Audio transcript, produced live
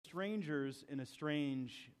strangers in a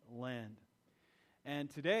strange land. And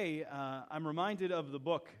today, I'm reminded of the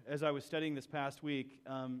book as I was studying this past week.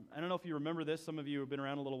 I don't know if you remember this. Some of you who have been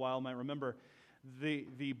around a little while might remember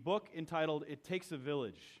the book entitled "It Takes a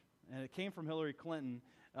Village." And it came from Hillary Clinton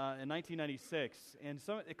in 1996. And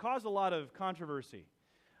so it caused a lot of controversy,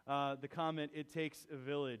 the comment, "It takes a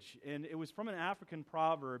village." And it was from an African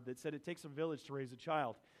proverb that said it takes a village to raise a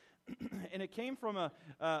child. And it came from a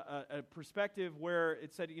perspective where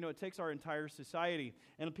it said, it takes our entire society.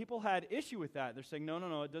 And people had issue with that. They're saying,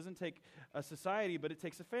 no, it doesn't take a society, but it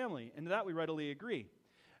takes a family. And to that we readily agree.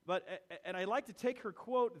 And I'd like to take her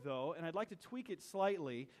quote, though, and I'd like to tweak it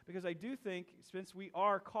slightly, because I do think, since we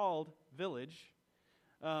are called village,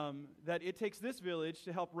 that it takes this village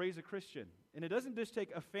to help raise a Christian. And it doesn't just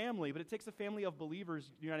take a family, but it takes a family of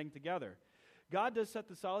believers uniting together. God does set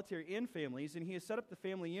the solitary in families, and He has set up the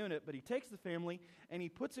family unit, but He takes the family and He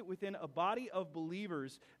puts it within a body of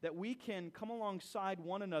believers that we can come alongside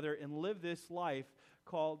one another and live this life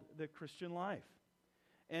called the Christian life.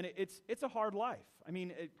 And it's a hard life. I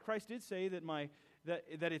mean, Christ did say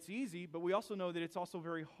that it's easy, but we also know that it's also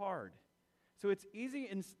very hard. So it's easy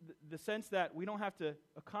in the sense that we don't have to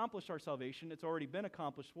accomplish our salvation. It's already been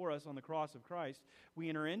accomplished for us on the cross of Christ. We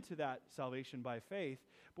enter into that salvation by faith.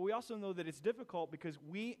 But we also know that it's difficult because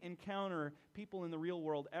we encounter people in the real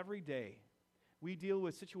world every day. We deal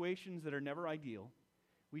with situations that are never ideal.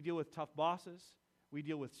 We deal with tough bosses. We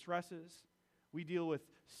deal with stresses. We deal with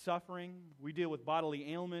suffering. We deal with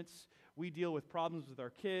bodily ailments. We deal with problems with our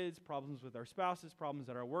kids, problems with our spouses, problems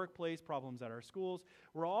at our workplace, problems at our schools.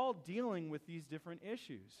 We're all dealing with these different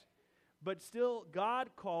issues. But still,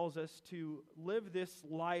 God calls us to live this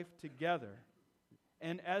life together.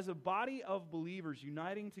 And as a body of believers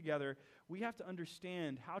uniting together, we have to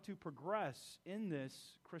understand how to progress in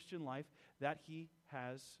this Christian life that He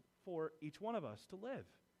has for each one of us to live.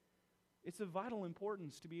 It's of vital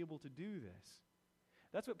importance to be able to do this.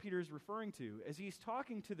 That's what Peter is referring to. As he's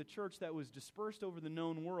talking to the church that was dispersed over the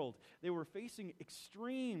known world, they were facing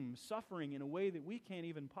extreme suffering in a way that we can't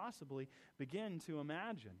even possibly begin to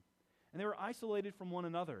imagine. And they were isolated from one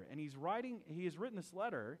another. And he has written this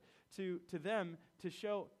letter to them to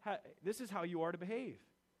show this is how you are to behave.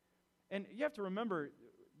 And you have to remember,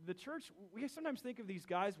 the church, we sometimes think of these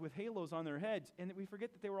guys with halos on their heads, and we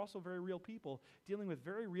forget that they were also very real people dealing with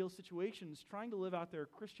very real situations, trying to live out their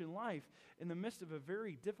Christian life in the midst of a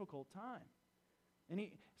very difficult time.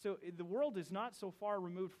 So the world is not so far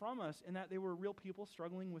removed from us in that they were real people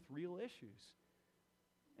struggling with real issues.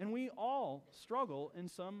 And we all struggle in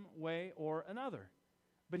some way or another.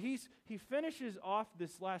 But he finishes off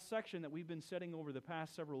this last section that we've been studying over the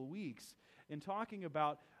past several weeks in talking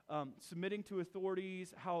about submitting to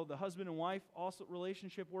authorities, how the husband and wife also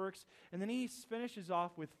relationship works, and then he finishes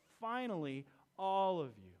off with, finally, all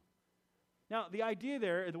of you. Now, the idea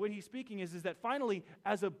there, the way he's speaking is that finally,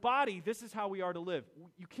 as a body, this is how we are to live.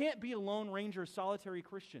 You can't be a lone ranger, solitary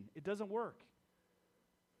Christian. It doesn't work.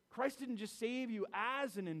 Christ didn't just save you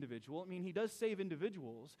as an individual. I mean, He does save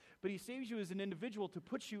individuals, but He saves you as an individual to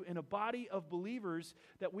put you in a body of believers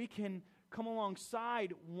that we can come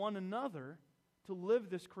alongside one another to live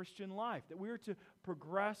this Christian life, that we are to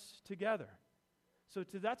progress together. So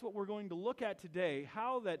that's what we're going to look at today,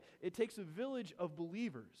 how that it takes a village of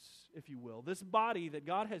believers, if you will, this body that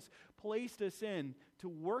God has placed us in to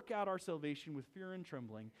work out our salvation with fear and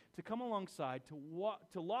trembling, to come alongside,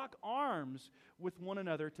 to lock arms with one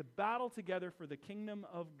another, to battle together for the kingdom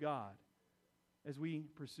of God as we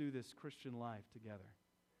pursue this Christian life together.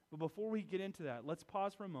 But before we get into that, let's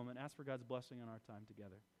pause for a moment, ask for God's blessing on our time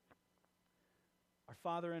together. Our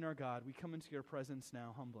Father and our God, we come into Your presence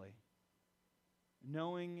now humbly,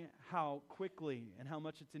 knowing how quickly and how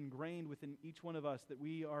much it's ingrained within each one of us that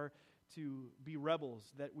we are to be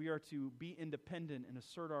rebels, that we are to be independent and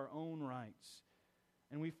assert our own rights.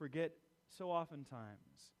 And we forget so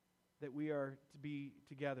oftentimes that we are to be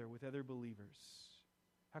together with other believers.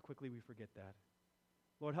 How quickly we forget that.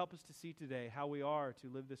 Lord, help us to see today how we are to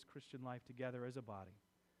live this Christian life together as a body,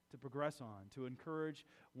 to progress on, to encourage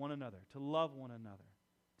one another, to love one another,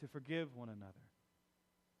 to forgive one another,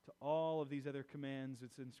 to all of these other commands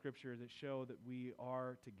that's in Scripture that show that we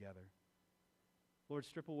are together. Lord,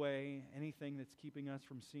 strip away anything that's keeping us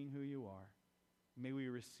from seeing who You are. May we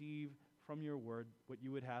receive from Your word what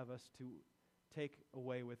You would have us to take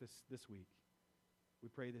away with us this week. We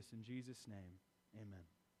pray this in Jesus' name. Amen.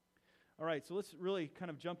 All right, so let's really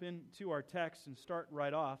kind of jump into our text and start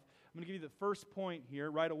right off. I'm going to give you the first point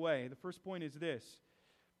here right away. The first point is this.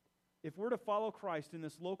 If we're to follow Christ in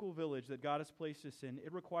this local village that God has placed us in,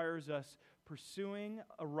 it requires us pursuing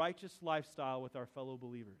a righteous lifestyle with our fellow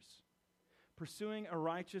believers. pursuing a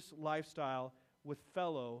righteous lifestyle with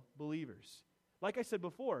fellow believers. Like I said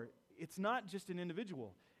before, it's not just an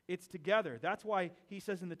individual, it's together. That's why he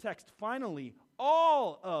says in the text, finally,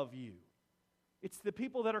 all of you. It's the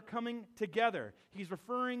people that are coming together. He's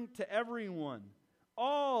referring to everyone,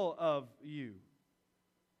 all of you.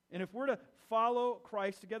 And if we're to follow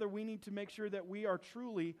Christ together, we need to make sure that we are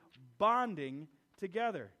truly bonding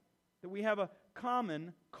together, that we have a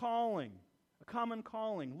common calling. A common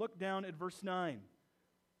calling. Look down at verse 9.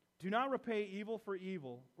 Do not repay evil for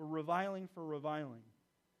evil or reviling for reviling,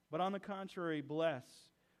 but on the contrary, bless,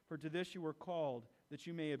 for to this you were called, that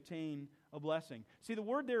you may obtain a blessing. See, the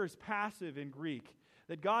word there is passive in Greek,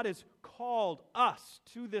 that God has called us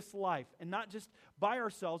to this life, and not just by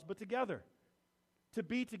ourselves, but together, to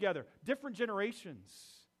be together. Different generations.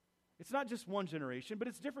 It's not just one generation, but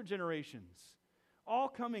it's different generations, all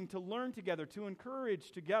coming to learn together, to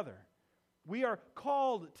encourage together. We are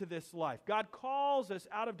called to this life. God calls us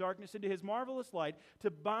out of darkness into His marvelous light to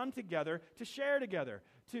bond together, to share together,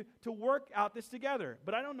 to work out this together.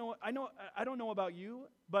 But I don't know about you,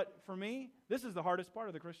 but for me, this is the hardest part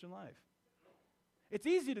of the Christian life. It's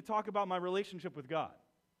easy to talk about my relationship with God.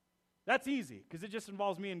 That's easy, because it just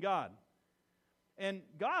involves me and God. And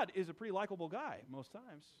God is a pretty likable guy most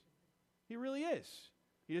times. He really is.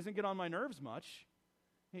 He doesn't get on my nerves much.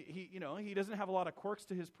 He doesn't have a lot of quirks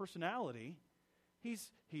to his personality. He's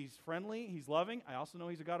friendly, he's loving. I also know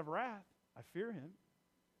he's a God of wrath. I fear him.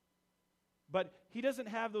 But he doesn't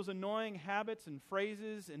have those annoying habits and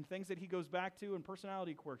phrases and things that he goes back to and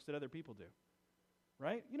personality quirks that other people do.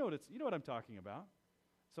 Right? You know what I'm talking about.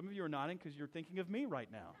 Some of you are nodding because you're thinking of me right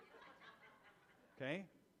now. Okay?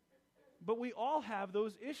 But we all have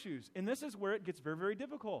those issues, and this is where it gets very, very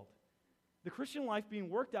difficult. The Christian life being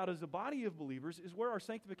worked out as a body of believers is where our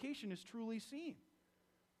sanctification is truly seen.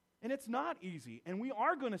 And it's not easy, and we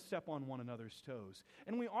are going to step on one another's toes,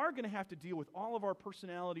 and we are going to have to deal with all of our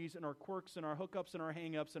personalities and our quirks and our hookups and our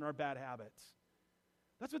hang-ups and our bad habits.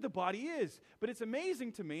 That's what the body is. But it's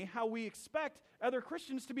amazing to me how we expect other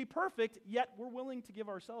Christians to be perfect, yet we're willing to give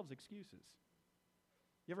ourselves excuses.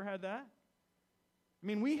 You ever had that? I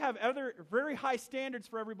mean, we have other very high standards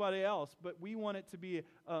for everybody else, but we want it to be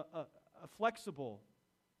a flexible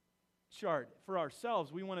chart for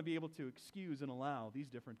ourselves. We want to be able to excuse and allow these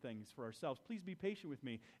different things for ourselves. Please be patient with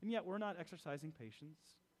me. And yet we're not exercising patience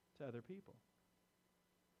to other people.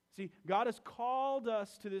 See, God has called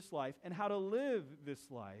us to this life and how to live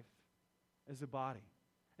this life as a body.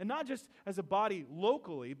 And not just as a body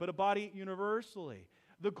locally, but a body universally.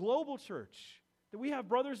 The global church, that we have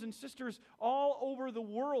brothers and sisters all over the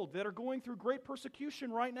world that are going through great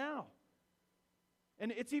persecution right now.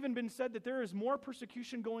 And it's even been said that there is more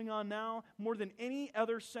persecution going on now more than any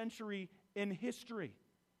other century in history.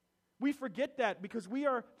 We forget that because we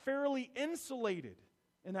are fairly insulated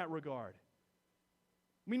in that regard.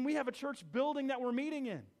 I mean, we have a church building that we're meeting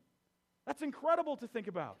in. That's incredible to think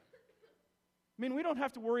about. I mean, we don't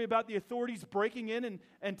have to worry about the authorities breaking in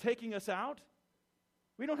and taking us out.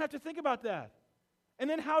 We don't have to think about that. And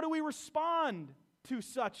then how do we respond to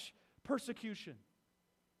such persecution?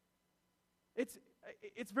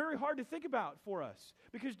 It's very hard to think about for us,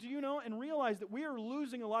 because do you know and realize that we are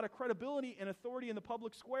losing a lot of credibility and authority in the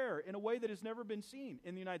public square in a way that has never been seen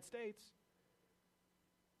in the United States.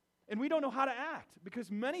 And we don't know how to act, because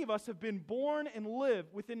many of us have been born and live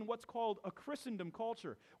within what's called a Christendom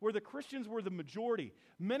culture, where the Christians were the majority.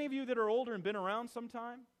 Many of you that are older and been around some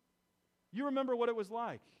time, you remember what it was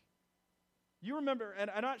like. You remember,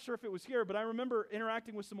 and I'm not sure if it was here, but I remember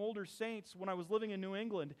interacting with some older saints when I was living in New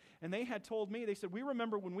England, and they had told me, they said, we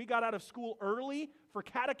remember when we got out of school early for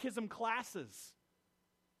catechism classes,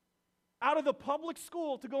 out of the public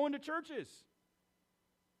school to go into churches.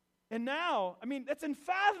 And now, I mean, that's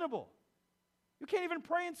unfathomable. You can't even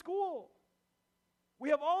pray in school. We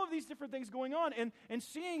have all of these different things going on, and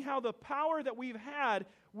seeing how the power that we've had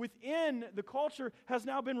within the culture has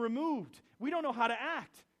now been removed. We don't know how to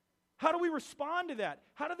act. How do we respond to that?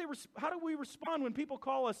 How do we respond when people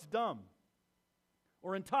call us dumb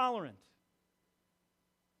or intolerant?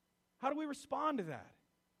 How do we respond to that?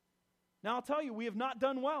 Now, I'll tell you, we have not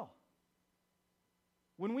done well.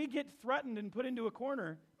 When we get threatened and put into a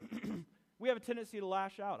corner, we have a tendency to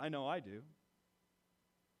lash out. I know I do.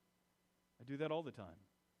 I do that all the time.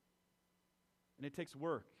 And it takes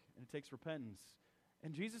work, and it takes repentance.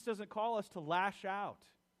 And Jesus doesn't call us to lash out.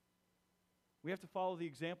 We have to follow the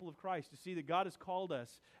example of Christ to see that God has called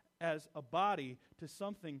us as a body to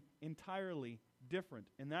something entirely different.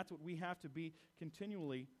 And that's what we have to be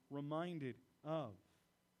continually reminded of.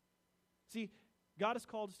 See, God has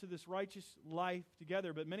called us to this righteous life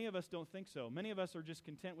together, but many of us don't think so. Many of us are just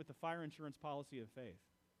content with the fire insurance policy of faith,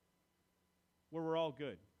 where we're all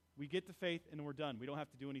good. We get the faith and we're done. We don't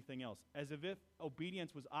have to do anything else. As if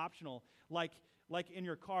obedience was optional, like in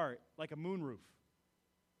your car, like a moonroof.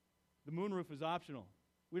 The moonroof is optional.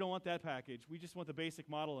 We don't want that package. We just want the basic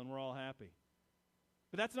model and we're all happy.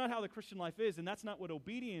 But that's not how the Christian life is, and that's not what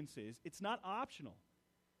obedience is. It's not optional.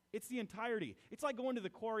 It's the entirety. It's like going to the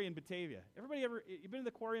quarry in Batavia. You been to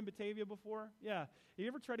the quarry in Batavia before? Yeah. Have you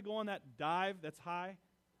ever tried to go on that dive that's high?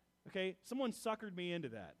 Okay, someone suckered me into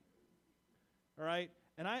that. All right?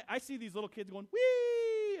 And I see these little kids going,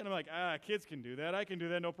 whee! And I'm like, kids can do that. I can do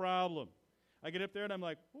that, no problem. I get up there and I'm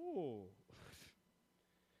like, ooh.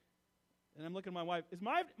 And I'm looking at my wife, is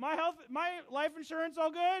my life insurance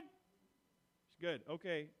all good? She's good,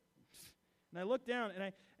 okay. And I look down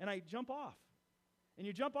and I jump off. And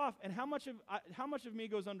you jump off, and how much of me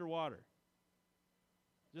goes underwater?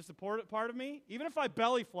 Just a part of me? Even if I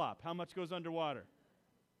belly flop, how much goes underwater?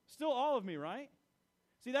 Still all of me, right?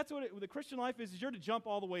 See, that's what the Christian life is you're to jump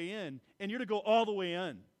all the way in, and you're to go all the way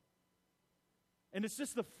in. And it's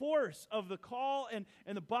just the force of the call and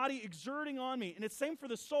the body exerting on me. And it's the same for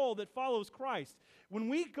the soul that follows Christ. When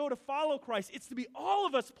we go to follow Christ, it's to be all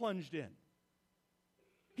of us plunged in.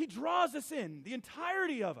 He draws us in, the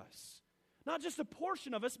entirety of us. Not just a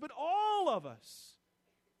portion of us, but all of us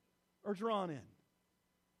are drawn in.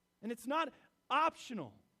 And it's not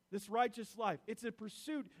optional, this righteous life. It's a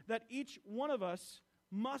pursuit that each one of us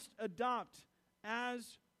must adopt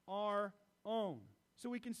as our own. So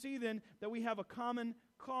we can see then that we have a common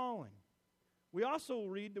calling. We also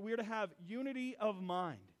read that we are to have unity of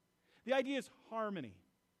mind. The idea is harmony.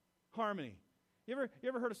 Harmony. You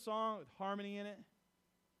ever heard a song with harmony in it?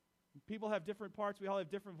 People have different parts. We all have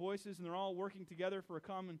different voices, and they're all working together for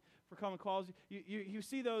common cause. You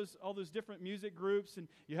see all those different music groups, and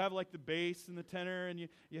you have like the bass and the tenor, and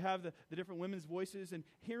you have the different women's voices, and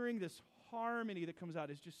hearing this harmony that comes out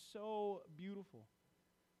is just so beautiful.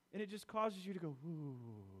 And it just causes you to go, ooh.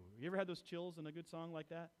 You ever had those chills in a good song like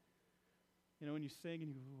that? You know, when you sing and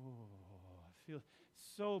you go, oh, I feel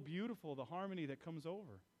so beautiful, the harmony that comes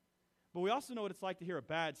over. But we also know what it's like to hear a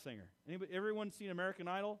bad singer. Everyone seen American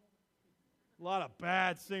Idol? A lot of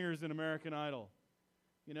bad singers in American Idol.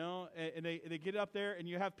 You know, and they get up there and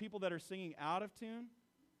you have people that are singing out of tune.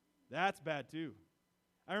 That's bad too.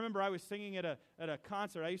 I remember I was singing at a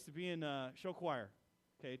concert. I used to be in show choir.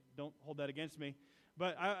 Okay, don't hold that against me.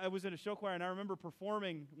 But I was in a show choir, and I remember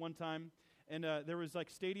performing one time, and there was like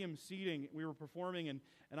stadium seating. We were performing, and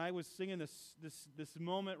I was singing this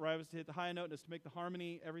moment where I was to hit the high note, just to make the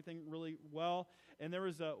harmony, everything really well. And there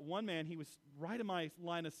was one man, he was right in my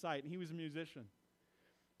line of sight, and he was a musician.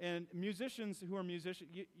 And musicians who are musicians,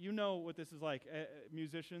 you know what this is like,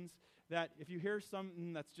 musicians, that if you hear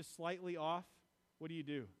something that's just slightly off, what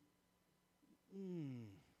do?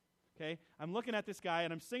 Okay, I'm looking at this guy,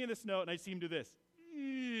 and I'm singing this note, and I see him do this.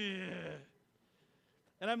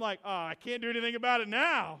 And I'm like, oh, I can't do anything about it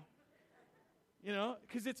now. You know,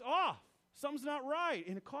 because it's off. Something's not right,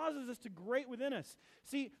 and it causes us to grate within us.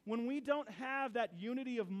 See, when we don't have that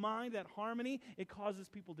unity of mind, that harmony, it causes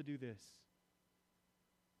people to do this.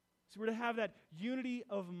 So we're to have that unity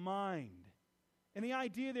of mind. And the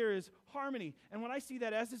idea there is harmony. And what I see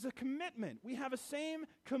that as is a commitment. We have a same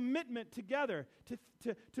commitment together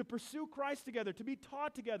to pursue Christ together, to be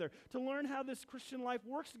taught together, to learn how this Christian life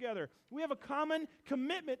works together. We have a common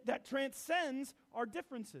commitment that transcends our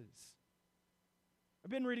differences.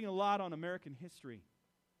 I've been reading a lot on American history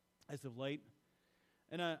as of late,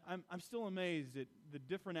 and I'm still amazed at the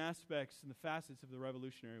different aspects and the facets of the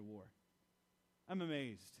Revolutionary War. I'm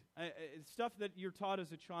amazed. It's stuff that you're taught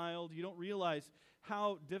as a child. You don't realize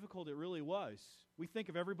how difficult it really was. We think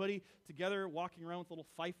of everybody together walking around with a little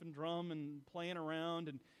fife and drum and playing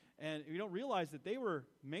around, and you don't realize that they were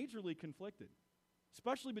majorly conflicted,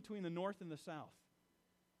 especially between the North and the South.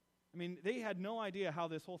 I mean, they had no idea how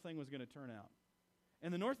this whole thing was going to turn out.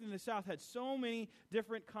 And the North and the South had so many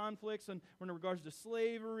different conflicts in regards to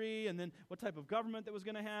slavery and then what type of government that was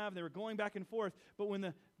going to have. They were going back and forth. But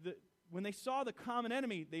when they saw the common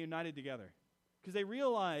enemy, they united together. Because they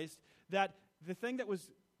realized that the thing that was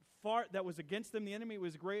against them, the enemy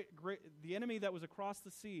was great. The enemy that was across the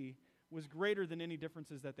sea was greater than any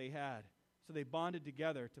differences that they had. So they bonded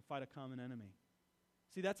together to fight a common enemy.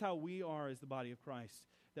 See, that's how we are as the body of Christ.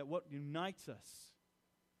 That what unites us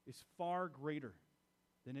is far greater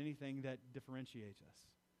than anything that differentiates us.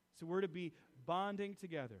 So we're to be bonding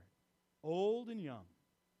together, old and young,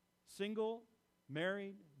 single,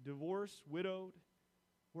 married, divorced, widowed,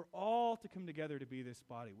 We're all to come together to be this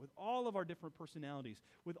body with all of our different personalities,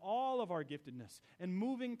 with all of our giftedness, and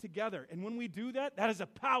moving together. And when we do that, that is a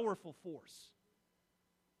powerful force.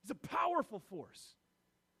 It's a powerful force.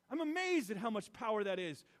 I'm amazed at how much power that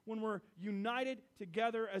is when we're united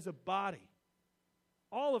together as a body.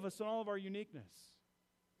 All of us and all of our uniqueness.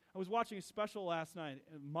 I was watching a special last night,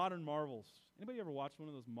 Modern Marvels. Anybody ever watched one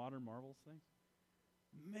of those Modern Marvels things?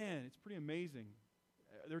 Man, it's pretty amazing.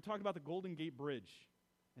 They were talking about the Golden Gate Bridge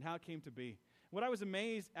and how it came to be. When I was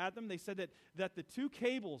amazed at them, they said that the two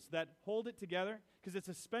cables that hold it together, because it's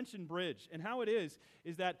a suspension bridge, and how it is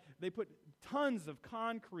that they put tons of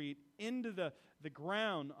concrete into the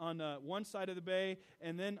ground on one side of the bay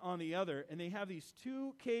and then on the other, and they have these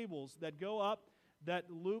two cables that go up that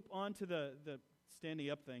loop onto the standing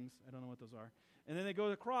up things. I don't know what those are. And then they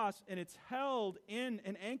go across, and it's held in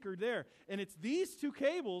and anchored there. And it's these two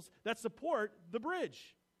cables that support the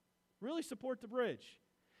bridge, really support the bridge.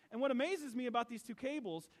 And what amazes me about these two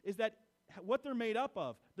cables is that what they're made up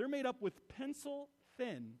of. They're made up with pencil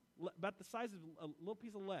thin, about the size of a little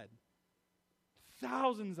piece of lead.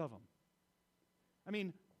 Thousands of them. I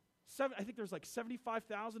mean, I think there's like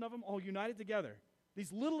 75,000 of them all united together.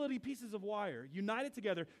 These little pieces of wire united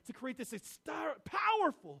together to create this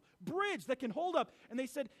powerful bridge that can hold up. And they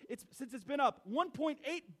said, since it's been up, 1.8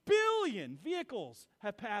 billion vehicles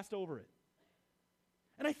have passed over it.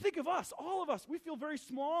 And I think of us, all of us, we feel very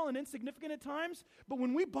small and insignificant at times, but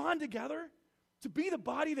when we bond together to be the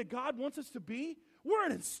body that God wants us to be, we're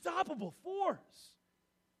an unstoppable force.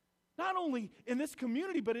 Not only in this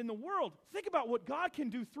community, but in the world. Think about what God can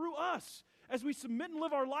do through us as we submit and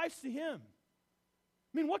live our lives to Him.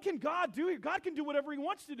 I mean, what can God do? God can do whatever He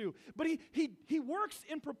wants to do, but He works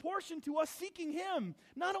in proportion to us seeking Him,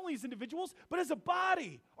 not only as individuals, but as a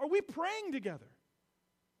body. Are we praying together?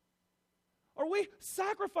 Are we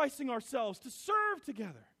sacrificing ourselves to serve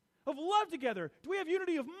together, of love together? Do we have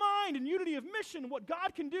unity of mind and unity of mission, what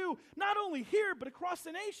God can do, not only here, but across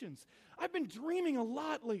the nations? I've been dreaming a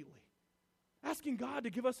lot lately, asking God to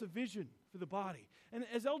give us a vision for the body. And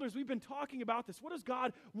as elders, we've been talking about this. What does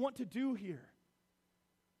God want to do here?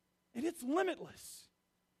 And it's limitless.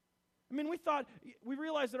 I mean, we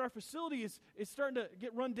realized that our facility is starting to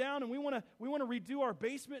get run down, and we want to redo our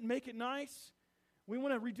basement and make it nice. We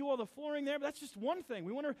want to redo all the flooring there, but that's just one thing.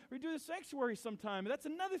 We want to redo the sanctuary sometime, but that's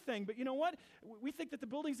another thing. But you know what? We think that the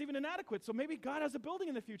building's even inadequate, so maybe God has a building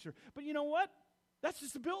in the future. But you know what? That's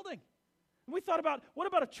just a building. And we thought about, what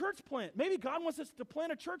about a church plant? Maybe God wants us to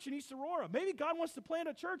plant a church in East Aurora. Maybe God wants to plant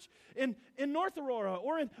a church in North Aurora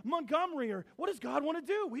or in Montgomery. Or what does God want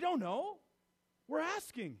to do? We don't know. We're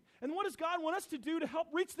asking. And what does God want us to do to help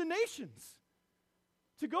reach the nations?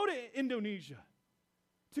 To go to Indonesia,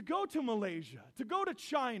 to go to Malaysia, to go to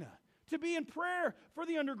China, to be in prayer for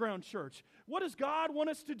the underground church. What does God want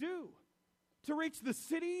us to do? To reach the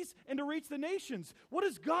cities and to reach the nations. What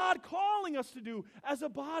is God calling us to do as a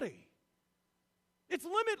body? It's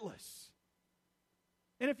limitless.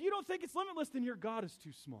 And if you don't think it's limitless, then your God is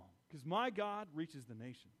too small, because my God reaches the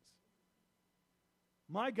nations.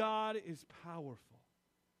 My God is powerful.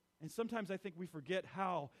 And sometimes I think we forget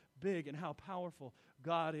how big and how powerful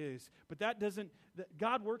God is. But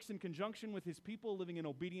God works in conjunction with His people living in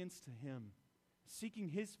obedience to Him, seeking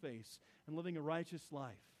His face and living a righteous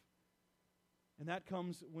life. And that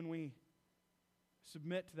comes when we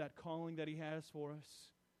submit to that calling that He has for us,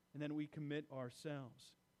 and then we commit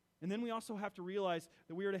ourselves. And then we also have to realize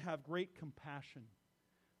that we are to have great compassion.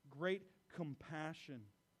 Great compassion.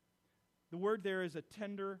 The word there is a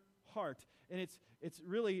tender heart. And it's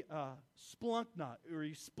really splunkna, or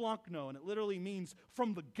splunkno, and it literally means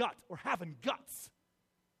from the gut, or having guts.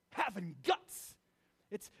 Having guts.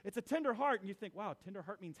 It's a tender heart, and you think, wow, tender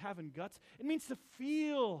heart means having guts. It means to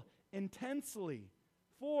feel intensely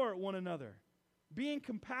for one another. Being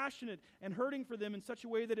compassionate and hurting for them in such a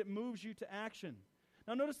way that it moves you to action.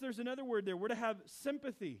 Now notice there's another word there. We're to have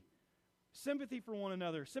sympathy. Sympathy for one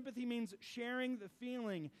another. Sympathy means sharing the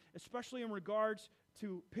feeling, especially in regards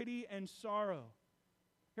to pity and sorrow.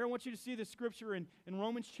 Here I want you to see the scripture in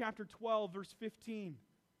Romans chapter 12, verse 15.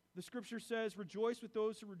 The scripture says, "Rejoice with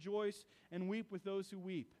those who rejoice and weep with those who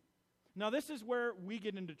weep." Now this is where we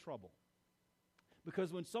get into trouble.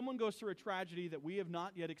 Because when someone goes through a tragedy that we have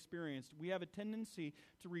not yet experienced, we have a tendency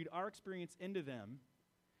to read our experience into them,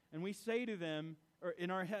 and we say to them, or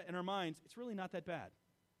in our minds, it's really not that bad.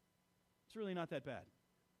 It's really not that bad.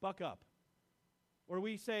 Buck up. Or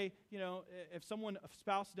we say, if a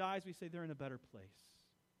spouse dies, we say they're in a better place.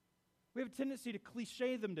 We have a tendency to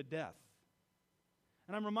cliche them to death.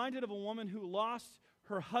 And I'm reminded of a woman who lost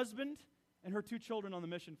her husband and her 2 children on the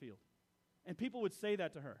mission field. And people would say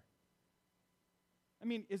that to her. I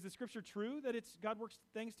mean, is the scripture true that it's God works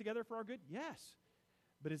things together for our good? Yes.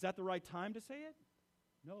 But is that the right time to say it?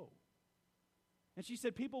 No. And she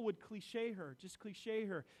said people would cliche her.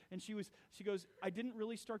 And she goes, I didn't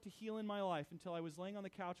really start to heal in my life until I was laying on the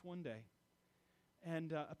couch one day.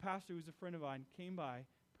 And a pastor who was a friend of mine came by,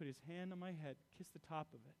 put his hand on my head, kissed the top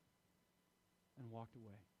of it, and walked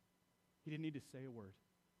away. He didn't need to say a word.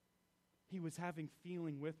 He was having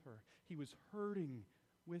feeling with her. He was hurting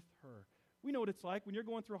with her. We know what it's like when you're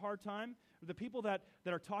going through a hard time. The people that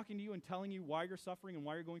are talking to you and telling you why you're suffering and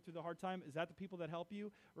why you're going through the hard time, is that the people that help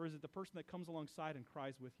you? Or is it the person that comes alongside and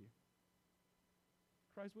cries with you?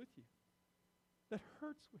 Cries with you. That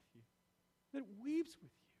hurts with you. That weeps with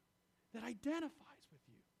you. That identifies with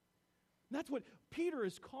you. And that's what Peter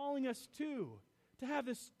is calling us to have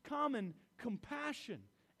this common compassion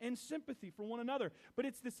and sympathy for one another. But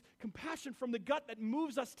it's this compassion from the gut that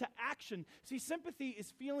moves us to action. See, sympathy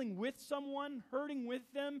is feeling with someone, hurting with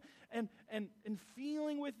them, and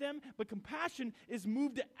feeling with them. But compassion is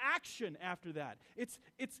moved to action after that. It's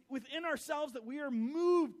within ourselves that we are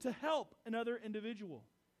moved to help another individual.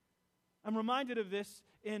 I'm reminded of this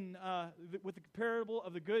with the parable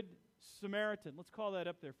of the Good Samaritan. Let's call that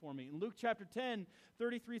up there for me. In Luke chapter 10,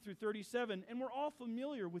 33 through 37, and we're all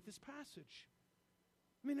familiar with this passage.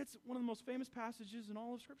 I mean, it's one of the most famous passages in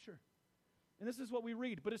all of Scripture. And this is what we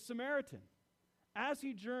read. But a Samaritan, as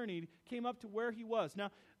he journeyed, came up to where he was.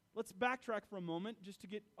 Now, let's backtrack for a moment just to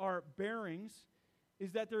get our bearings.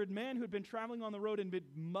 Is that there had a man who had been traveling on the road and been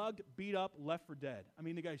mugged, beat up, left for dead. I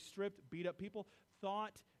mean, the guy stripped, beat up. People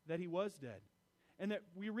thought that he was dead. And that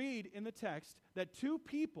we read in the text that two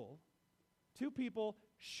people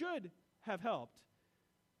should have helped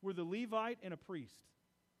were the Levite and a priest.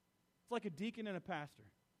 It's like a deacon and a pastor.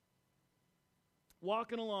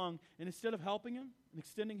 Walking along, and instead of helping him and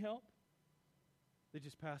extending help, they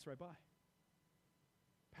just pass right by.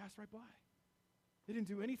 Pass right by. They didn't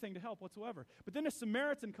do anything to help whatsoever. But then a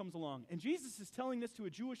Samaritan comes along, and Jesus is telling this to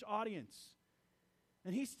a Jewish audience.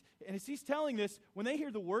 And as he's telling this, when they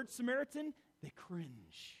hear the word Samaritan, they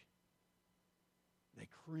cringe. They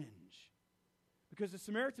cringe. Because the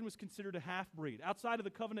Samaritan was considered a half-breed, outside of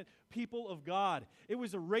the covenant people of God. It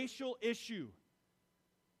was a racial issue.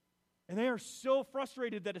 And they are so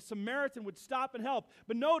frustrated that a Samaritan would stop and help.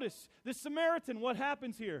 But notice, the Samaritan, what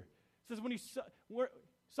happens here? It says when he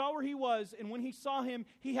saw where he was, and when he saw him,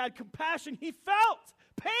 he had compassion. He felt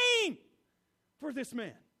pain for this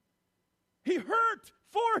man. He hurt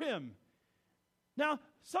for him. Now,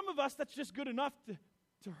 some of us, that's just good enough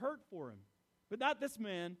to hurt for him. But not this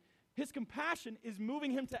man. His compassion is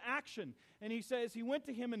moving him to action. And he says he went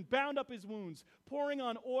to him and bound up his wounds, pouring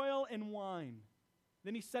on oil and wine.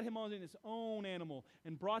 Then he set him on his own animal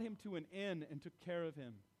and brought him to an inn and took care of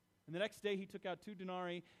him. And the next day he took out 2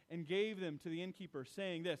 denarii and gave them to the innkeeper,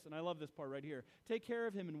 saying this, and I love this part right here, take care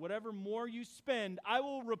of him, and whatever more you spend, I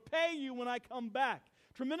will repay you when I come back.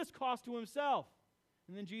 Tremendous cost to himself.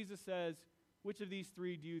 And then Jesus says, which of these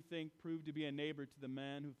 3 do you think proved to be a neighbor to the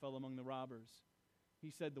man who fell among the robbers? He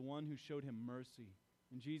said, the one who showed him mercy.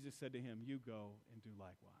 And Jesus said to him, you go and do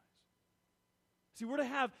likewise. See, we're to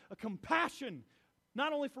have a compassion,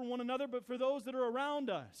 not only for one another, but for those that are around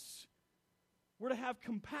us. We're to have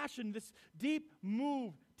compassion, this deep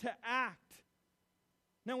move to act.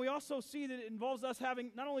 Now, we also see that it involves us having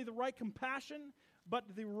not only the right compassion,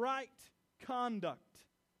 but the right conduct.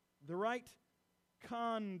 The right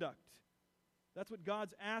conduct. That's what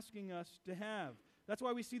God's asking us to have. That's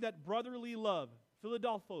why we see that brotherly love.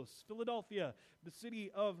 Philadelphia, the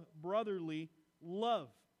city of brotherly love.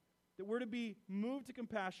 That we're to be moved to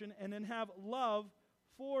compassion and then have love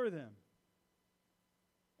for them.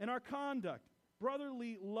 And our conduct,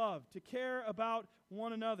 brotherly love, to care about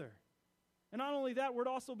one another. And not only that, we're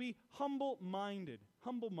to also be humble-minded.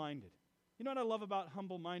 Humble-minded. You know what I love about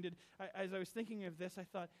humble-minded? As I was thinking of this, I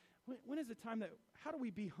thought, when is the time that, how do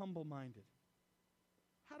we be humble-minded?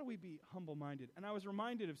 How do we be humble-minded? And I was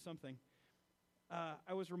reminded of something.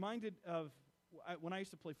 I was reminded of when I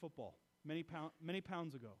used to play football many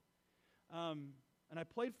pounds ago. And I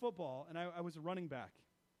played football, and I was a running back.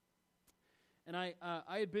 And I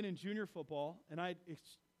had been in junior football, and I had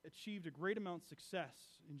achieved a great amount of success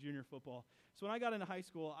in junior football. So when I got into high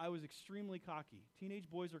school, I was extremely cocky. Teenage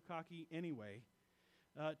boys are cocky anyway.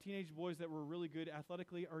 Teenage boys that were really good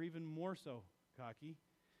athletically are even more so cocky.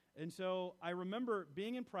 And so I remember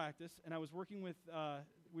being in practice, and I was working with,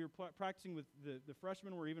 we were practicing with the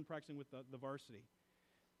freshmen, were even practicing with the varsity.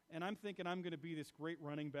 And I'm thinking I'm going to be this great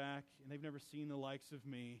running back, and they've never seen the likes of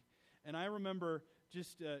me. And I remember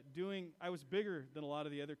I was bigger than a lot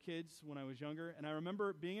of the other kids when I was younger, and I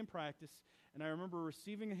remember being in practice, and I remember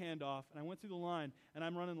receiving a handoff, and I went through the line, and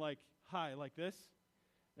I'm running like high, like this.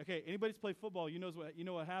 Okay, anybody's played football, you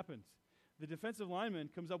know what happens. The defensive lineman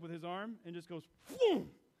comes up with his arm and just goes, boom!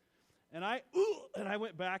 And I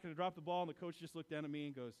went back and I dropped the ball, and the coach just looked down at me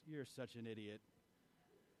and goes, "You're such an idiot."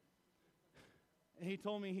 And he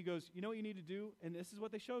told me, he goes, "You know what you need to do?" And this is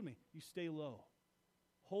what they showed me. You stay low.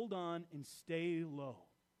 Hold on and stay low.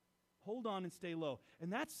 Hold on and stay low.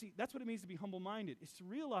 And that's what it means to be humble-minded. It's to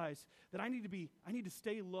realize that I need to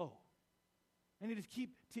stay low. I need to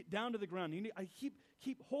keep down to the ground. I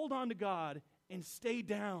hold on to God and stay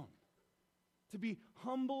down. To be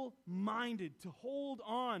humble-minded, to hold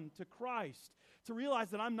on to Christ, to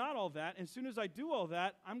realize that I'm not all that, and as soon as I do all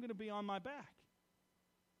that, I'm going to be on my back.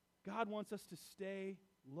 God wants us to stay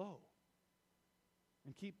low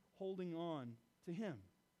and keep holding on to Him.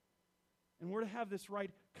 And we're to have this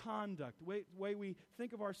right conduct, way we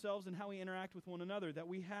think of ourselves and how we interact with one another, that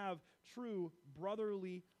we have true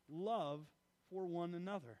brotherly love for one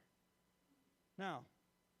another. Now,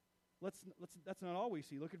 that's not all we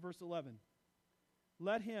see. Look at verse 11.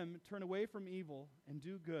 Let him turn away from evil and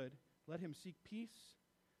do good. Let him seek peace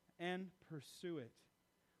and pursue it.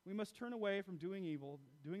 We must turn away from doing evil,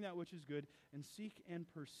 doing that which is good, and seek and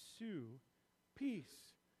pursue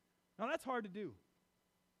peace. Now that's hard to do.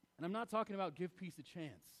 And I'm not talking about give peace a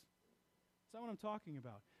chance. That's not what I'm talking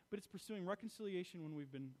about. But it's pursuing reconciliation when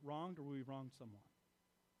we've been wronged or we've wronged someone.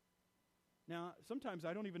 Now, sometimes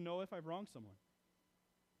I don't even know if I've wronged someone.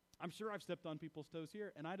 I'm sure I've stepped on people's toes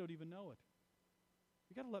here, and I don't even know it.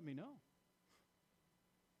 You got to let me know.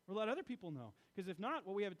 Or let other people know. Because if not,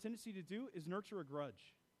 what we have a tendency to do is nurture a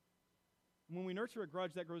grudge. And when we nurture a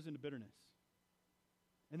grudge, that grows into bitterness.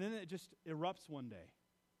 And then it just erupts one day.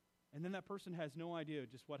 And then that person has no idea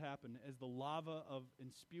just what happened as the lava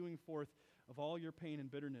and spewing forth of all your pain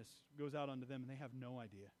and bitterness goes out onto them, and they have no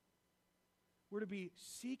idea. We're to be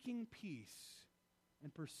seeking peace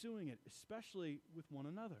and pursuing it, especially with one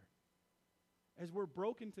another, as we're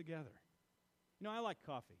broken together. You know, I like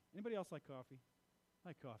coffee. Anybody else like coffee? I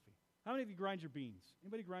like coffee. How many of you grind your beans?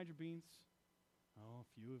 Anybody grind your beans? Oh,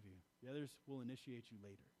 a few of you. The others will initiate you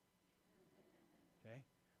later. Okay?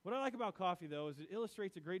 What I like about coffee, though, is it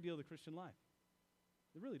illustrates a great deal of the Christian life.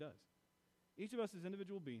 It really does. Each of us as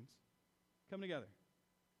individual beings come together.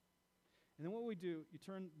 And then what we do, you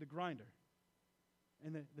turn the grinder,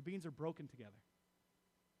 and the beans are broken together.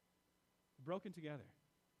 Broken together.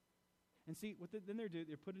 And see, what then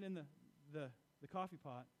they're put it in the coffee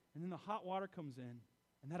pot, and then the hot water comes in,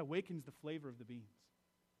 and that awakens the flavor of the beans.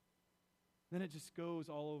 Then it just goes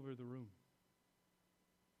all over the room.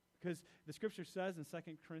 Because the Scripture says in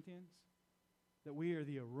 2 Corinthians that we are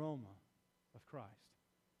the aroma of Christ.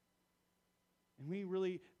 And we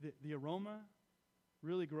really, the aroma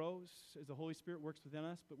really grows as the Holy Spirit works within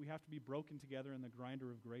us, but we have to be broken together in the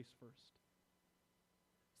grinder of grace first.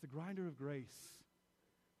 It's the grinder of grace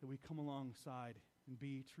that we come alongside and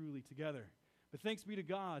be truly together. But thanks be to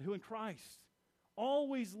God, who in Christ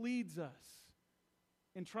always leads us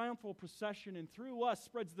in triumphal procession, and through us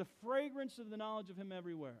spreads the fragrance of the knowledge of Him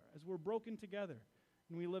everywhere as we're broken together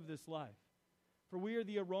and we live this life. For we are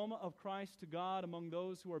the aroma of Christ to God among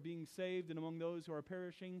those who are being saved and among those who are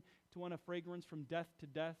perishing, to one a fragrance from death to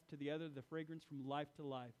death, to the other the fragrance from life to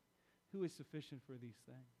life. Who is sufficient for these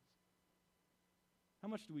things? How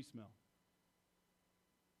much do we smell?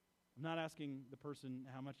 I'm not asking the person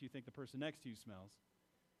how much you think the person next to you smells.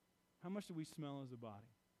 How much do we smell as a body?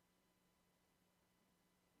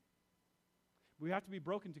 We have to be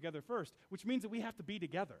broken together first, which means that we have to be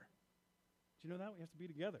together. Do you know that? We have to be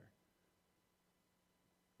together.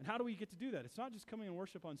 And how do we get to do that? It's not just coming and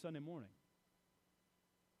worship on Sunday morning.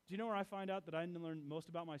 Do you know where I find out that I learn most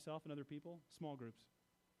about myself and other people? Small groups.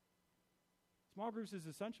 Small groups is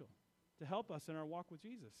essential to help us in our walk with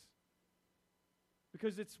Jesus.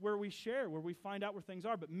 Because it's where we share, where we find out where things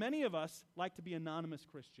are. But many of us like to be anonymous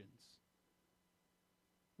Christians.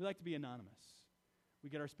 We like to be anonymous. We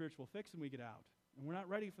get our spiritual fix and we get out. And we're not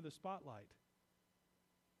ready for the spotlight.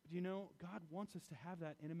 But you know, God wants us to have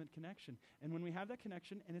that intimate connection. And when we have that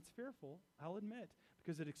connection, and it's fearful, I'll admit,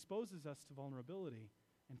 because it exposes us to vulnerability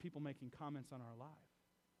and people making comments on our life.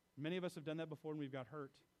 Many of us have done that before and we've got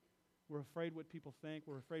hurt. We're afraid what people think.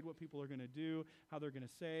 We're afraid what people are going to do, how they're going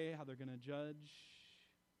to say, how they're going to judge.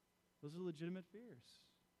 Those are legitimate fears.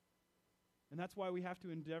 And that's why we have to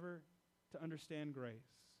endeavor to understand grace.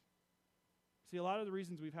 See, a lot of the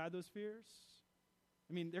reasons we've had those fears,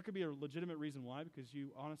 I mean, there could be a legitimate reason why, because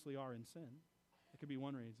you honestly are in sin. That could be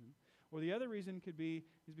one reason. Or the other reason could be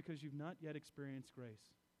is because you've not yet experienced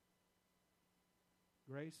grace.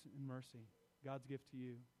 Grace and mercy, God's gift to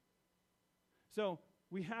you. So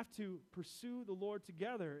we have to pursue the Lord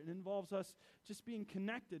together. It involves us just being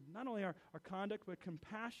connected, not only our conduct, but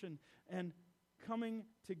compassion and coming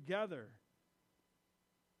together,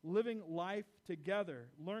 living life together,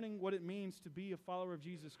 learning what it means to be a follower of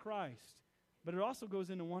Jesus Christ. But it also goes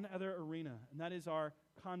into one other arena, and that is our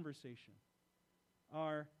conversation.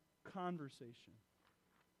 Our conversation.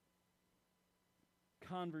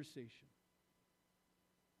 Conversation.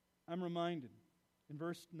 I'm reminded in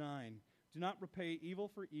verse 9, do not repay evil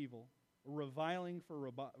for evil, or reviling for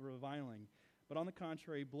reviling, but on the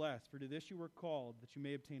contrary, bless, for to this you were called, that you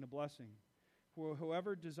may obtain a blessing. For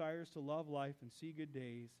whoever desires to love life and see good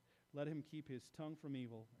days, let him keep his tongue from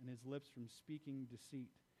evil and his lips from speaking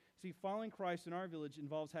deceit. See, following Christ in our village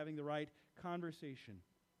involves having the right conversation.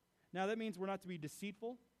 Now, that means we're not to be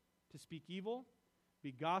deceitful, to speak evil,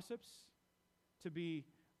 be gossips, to be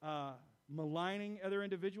maligning other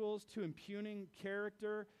individuals, to impugning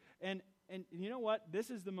character. And you know what? This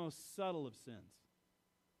is the most subtle of sins.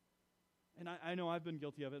 And I know I've been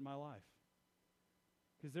guilty of it in my life.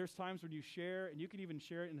 Because there's times when you share, and you can even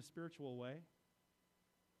share it in a spiritual way.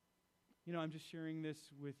 You know, I'm just sharing this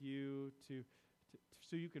with you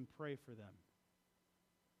so you can pray for them.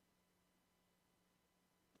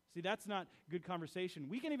 See, that's not good conversation.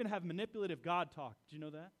 We can even have manipulative God talk. Did you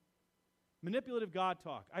know that? Manipulative God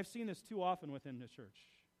talk. I've seen this too often within the church.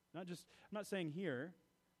 I'm not saying here.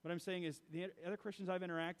 What I'm saying is the other Christians I've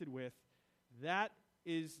interacted with, that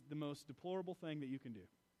is the most deplorable thing that you can do.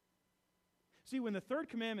 See, when the third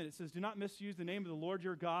commandment, it says, do not misuse the name of the Lord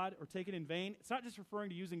your God or take it in vain, it's not just referring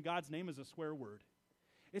to using God's name as a swear word.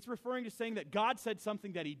 It's referring to saying that God said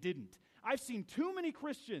something that he didn't. I've seen too many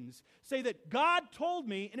Christians say that God told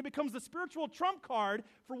me, and it becomes the spiritual trump card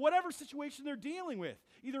for whatever situation they're dealing with,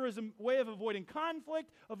 either as a way of avoiding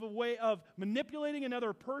conflict, of a way of manipulating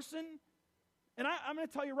another person. And I'm going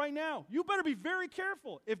to tell you right now, you better be very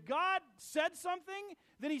careful. If God said something,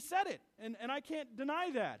 then he said it, and I can't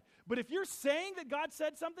deny that. But if you're saying that God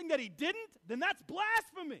said something that he didn't, then that's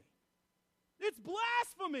blasphemy. It's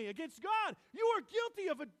blasphemy against God. You are guilty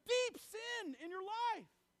of a deep sin in your life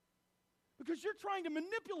because you're trying to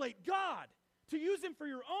manipulate God to use him for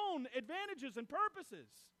your own advantages and purposes.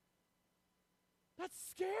 That's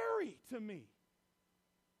scary to me.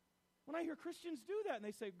 When I hear Christians do that and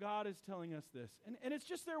they say, God is telling us this, and it's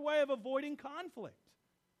just their way of avoiding conflict.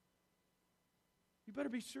 You better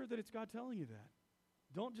be sure that it's God telling you that.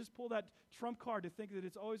 Don't just pull that trump card to think that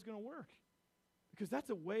it's always going to work, because that's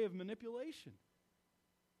a way of manipulation.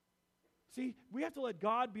 See, we have to let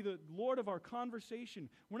God be the Lord of our conversation.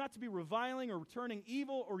 We're not to be reviling or returning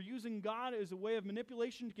evil or using God as a way of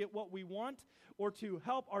manipulation to get what we want or to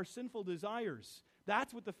help our sinful desires.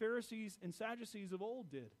 That's what the Pharisees and Sadducees of old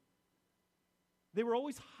did. They were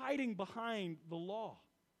always hiding behind the law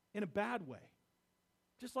in a bad way.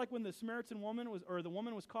 Just like when the Samaritan woman the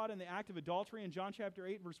woman was caught in the act of adultery in John chapter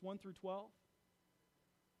 8, verse 1 through 12.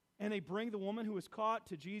 And they bring the woman who was caught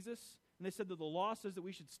to Jesus, and they said that the law says that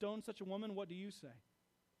we should stone such a woman. What do you say?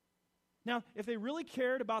 Now, if they really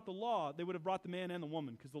cared about the law, they would have brought the man and the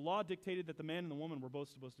woman, because the law dictated that the man and the woman were both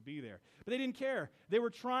supposed to be there. But they didn't care. They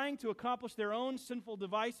were trying to accomplish their own sinful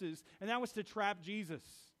devices, and that was to trap Jesus.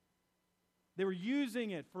 They were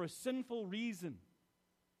using it for a sinful reason.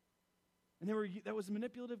 And that was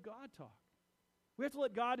manipulative God talk. We have to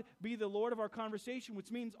let God be the Lord of our conversation,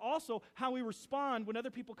 which means also how we respond when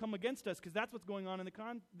other people come against us, because that's what's going on in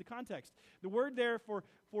the context. The word there for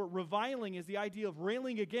reviling is the idea of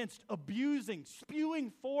railing against, abusing,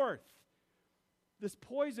 spewing forth this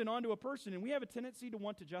poison onto a person. And we have a tendency to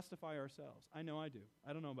want to justify ourselves. I know I do.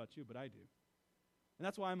 I don't know about you, but I do. And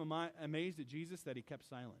that's why I'm amazed at Jesus that he kept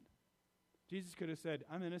silent. Jesus could have said,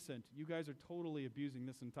 I'm innocent. You guys are totally abusing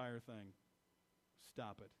this entire thing.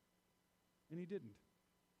 Stop it. And he didn't.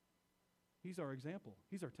 He's our example.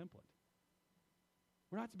 He's our template.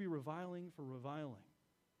 We're not to be reviling for reviling.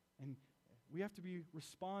 And we have to be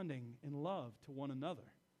responding in love to one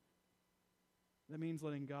another. That means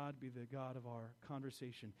letting God be the God of our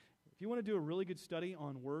conversation. If you want to do a really good study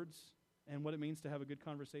on words and what it means to have a good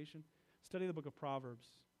conversation, study the book of Proverbs.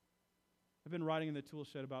 I've been writing in the tool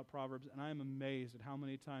shed about Proverbs, and I am amazed at how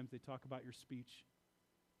many times they talk about your speech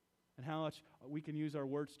and how much we can use our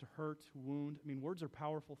words to hurt, wound. I mean, words are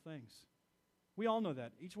powerful things. We all know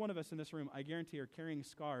that. Each one of us in this room, I guarantee, are carrying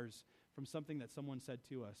scars from something that someone said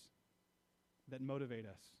to us that motivate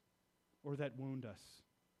us or that wound us,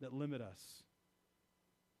 that limit us.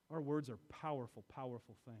 Our words are powerful,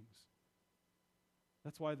 powerful things.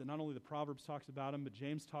 That's why not only the Proverbs talks about them, but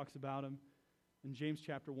James talks about them in James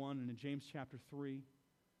chapter 1 and in James chapter 3.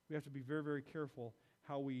 We have to be very, very careful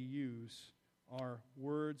how we use our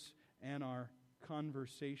words and our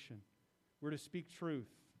conversation. We're to speak truth,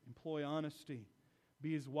 employ honesty,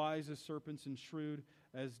 be as wise as serpents and shrewd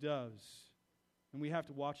as doves. And we have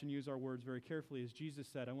to watch and use our words very carefully. As Jesus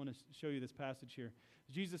said, I want to show you this passage here.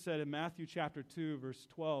 Jesus said in Matthew chapter 2, verse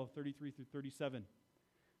 12, 33 through 37,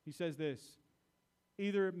 he says this,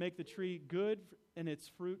 either make the tree good and its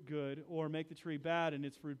fruit good, or make the tree bad and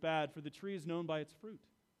its fruit bad, for the tree is known by its fruit.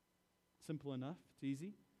 Simple enough. It's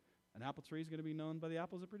easy. An apple tree is going to be known by the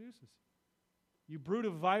apples it produces. You brood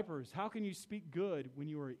of vipers, how can you speak good when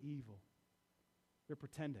you are evil? They're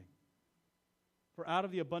pretending. For out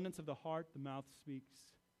of the abundance of the heart, the mouth speaks.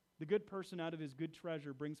 The good person out of his good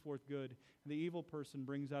treasure brings forth good, and the evil person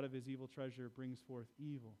brings out of his evil treasure, brings forth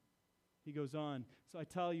evil. He goes on, so I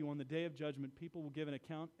tell you, on the day of judgment, people will give an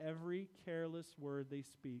account every careless word they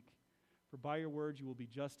speak. For by your words you will be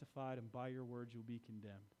justified, and by your words you will be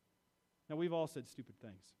condemned. Now, we've all said stupid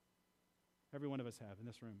things. Every one of us have in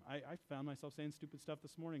this room. I found myself saying stupid stuff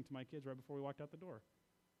this morning to my kids right before we walked out the door.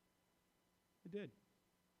 I did.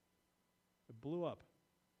 It blew up.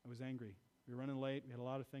 I was angry. We were running late. We had a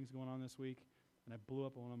lot of things going on this week, and I blew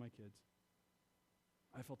up on one of my kids.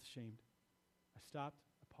 I felt ashamed. I stopped.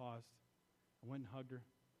 I paused. I went and hugged her,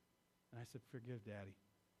 and I said, forgive Daddy.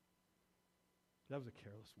 That was a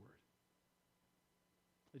careless word.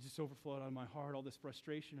 It just overflowed out of my heart, all this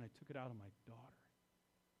frustration, and I took it out on my daughter.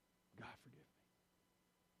 God, forgive me.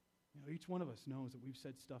 You know, each one of us knows that we've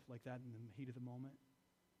said stuff like that in the heat of the moment.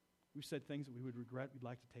 We've said things that we would regret, we'd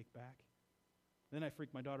like to take back. Then I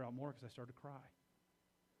freaked my daughter out more because I started to cry.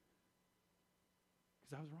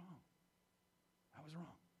 Because I was wrong. I was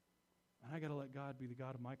wrong. And I got to let God be the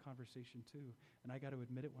God of my conversation too. And I got to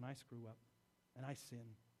admit it when I screw up and I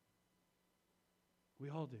sin. We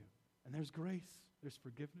all do. And there's grace. There's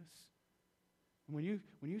forgiveness. And when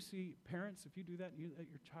you see parents, if you do that and you let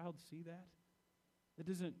your child see that,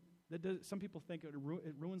 some people think it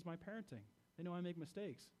ruins my parenting. They know I make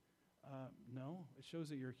mistakes. No, it shows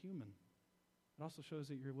that you're human. It also shows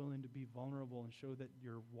that you're willing to be vulnerable and show that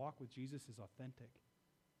your walk with Jesus is authentic.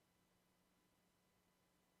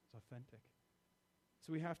 It's authentic.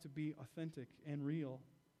 So we have to be authentic and real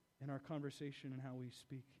in our conversation and how we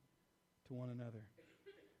speak to one another.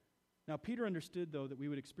 Now, Peter understood, though, that we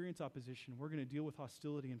would experience opposition. We're going to deal with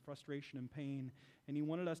hostility and frustration and pain, and he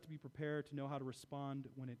wanted us to be prepared to know how to respond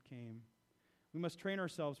when it came. We must train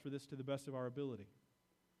ourselves for this to the best of our ability,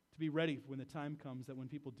 to be ready when the time comes that when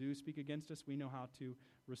people do speak against us, we know how to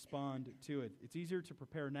respond to it. It's easier to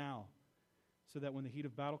prepare now so that when the heat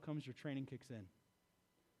of battle comes, your training kicks in.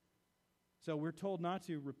 So we're told not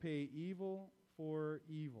to repay evil for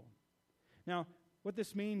evil. Now, what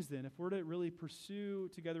this means then, if we're to really pursue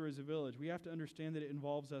together as a village, we have to understand that it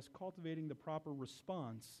involves us cultivating the proper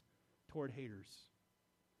response toward haters.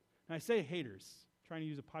 And I say haters, trying to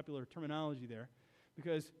use a popular terminology there,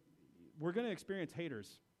 because we're going to experience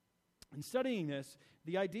haters. In studying this,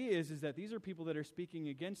 the idea is that these are people that are speaking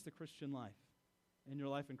against the Christian life and your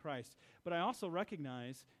life in Christ. But I also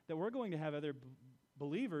recognize that we're going to have other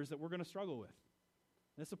believers that we're going to struggle with.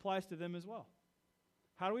 This applies to them as well.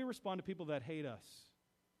 How do we respond to people that hate us,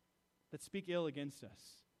 that speak ill against us?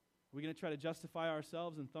 Are we going to try to justify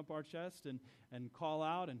ourselves and thump our chest and call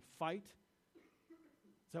out and fight?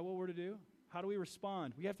 Is that what we're to do? How do we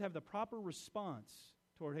respond? We have to have the proper response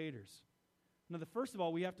toward haters. Now, first of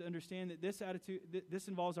all, we have to understand that this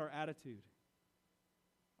involves our attitude.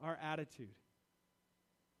 Our attitude.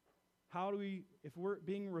 How do we, if we're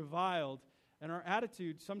being reviled, and our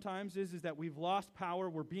attitude sometimes is that we've lost power,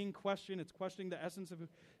 we're being questioned, it's questioning the essence of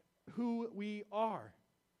who we are.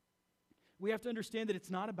 We have to understand that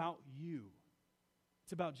it's not about you.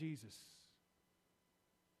 It's about Jesus.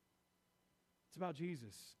 It's about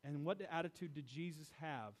Jesus. And what attitude did Jesus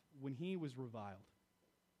have when he was reviled?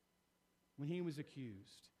 When he was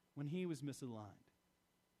accused? When he was misaligned?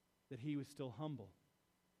 That he was still humble.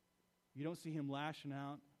 You don't see him lashing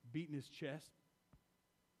out, beating his chest,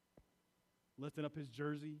 lifting up his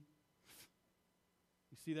jersey.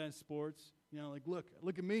 You see that in sports? You know, like,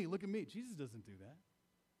 look at me, look at me. Jesus doesn't do that.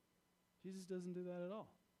 Jesus doesn't do that at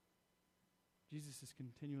all. Jesus is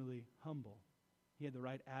continually humble. He had the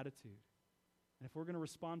right attitude. And if we're going to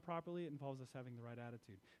respond properly, it involves us having the right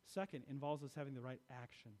attitude. Second, it involves us having the right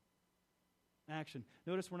action. Action.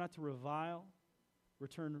 Notice we're not to revile,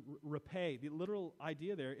 repay. The literal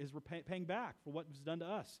idea there is paying back for what was done to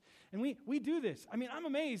us. And we do this. I mean, I'm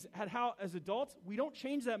amazed at how, as adults, we don't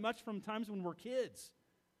change that much from times when we're kids.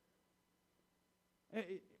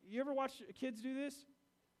 You ever watch kids do this?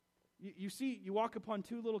 You walk upon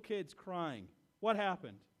two little kids crying. What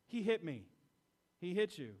happened? He hit me. He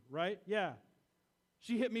hit you, right? Yeah.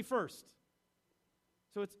 She hit me first.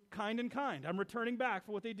 So it's kind and kind. I'm returning back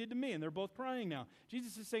for what they did to me, and they're both crying now.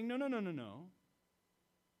 Jesus is saying, no.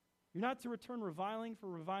 You're not to return reviling for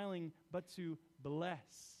reviling, but to bless.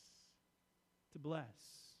 To bless.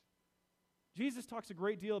 Jesus talks a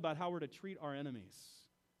great deal about how we're to treat our enemies.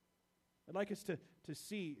 I'd like us to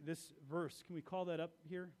see this verse. Can we call that up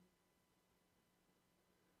here?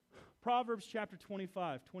 Proverbs chapter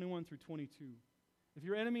 25, 21 through 22. If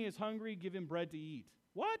your enemy is hungry, give him bread to eat.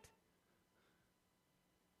 What?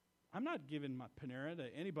 I'm not giving my Panera to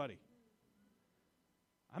anybody.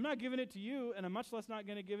 I'm not giving it to you, and I'm much less not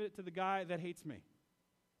going to give it to the guy that hates me.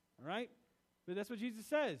 All right? But that's what Jesus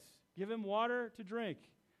says. Give him water to drink.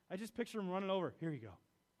 I just picture him running over. Here you go.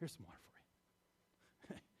 Here's some water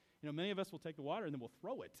for you. Many of us will take the water and then we'll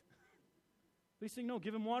throw it. But he's saying, no,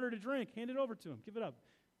 give him water to drink. Hand it over to him. Give it up.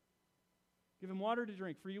 Give him water to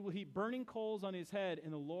drink, for you will heap burning coals on his head,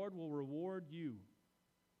 and the Lord will reward you.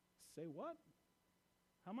 Say what?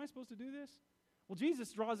 How am I supposed to do this? Well,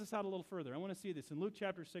 Jesus draws this out a little further. I want to see this in Luke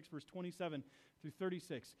chapter 6, verse 27 through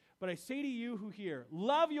 36. But I say to you who hear,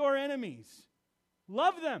 love your enemies.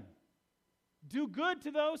 Love them. Do good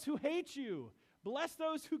to those who hate you. Bless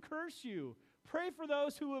those who curse you. Pray for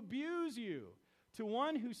those who abuse you. To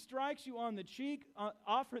one who strikes you on the cheek,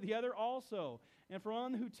 offer the other also. And for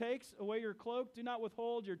one who takes away your cloak, do not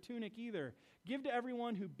withhold your tunic either. Give to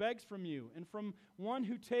everyone who begs from you. And from one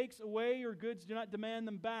who takes away your goods, do not demand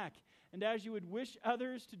them back. And as you would wish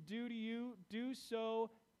others to do to you, do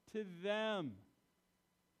so to them.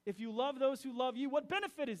 If you love those who love you, what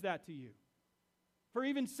benefit is that to you? For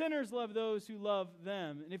even sinners love those who love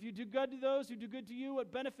them. And if you do good to those who do good to you,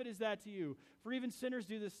 what benefit is that to you? For even sinners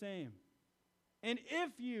do the same. And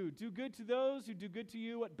if you do good to those who do good to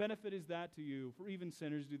you, what benefit is that to you? For even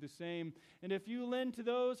sinners do the same. And if you lend to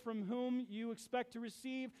those from whom you expect to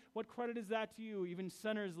receive, what credit is that to you? Even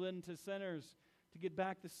sinners lend to sinners to get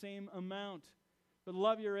back the same amount. But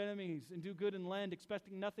love your enemies and do good and lend,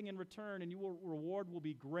 expecting nothing in return, and your reward will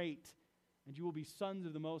be great. And you will be sons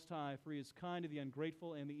of the Most High, for he is kind to the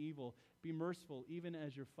ungrateful and the evil. Be merciful, even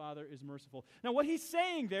as your Father is merciful. Now, what he's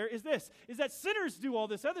saying there is this, is that sinners do all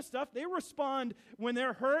this other stuff. They respond when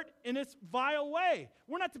they're hurt in this vile way.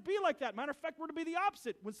 We're not to be like that. Matter of fact, we're to be the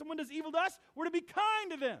opposite. When someone does evil to us, we're to be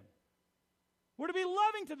kind to them. We're to be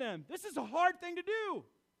loving to them. This is a hard thing to do.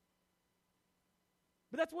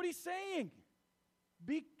 But that's what he's saying.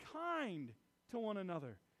 Be kind to one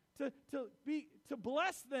another. To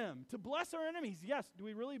bless them, to bless our enemies. Yes, do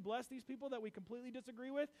we really bless these people that we completely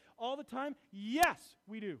disagree with all the time? Yes,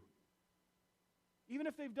 we do. Even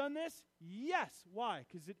if they've done this? Yes. Why?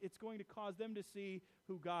 Because it's going to cause them to see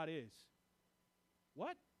who God is.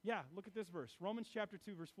 What? Yeah, look at this verse. Romans chapter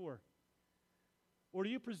 2, verse 4. Or do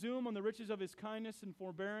you presume on the riches of his kindness and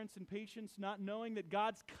forbearance and patience, not knowing that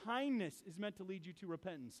God's kindness is meant to lead you to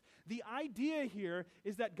repentance? The idea here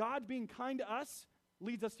is that God being kind to us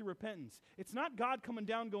leads us to repentance. It's not God coming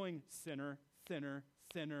down going, sinner, sinner,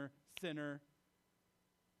 sinner, sinner.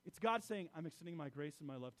 It's God saying, I'm extending my grace and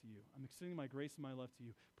my love to you. I'm extending my grace and my love to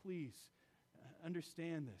you. Please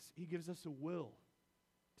understand this. He gives us a will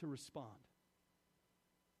to respond.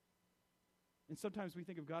 And sometimes we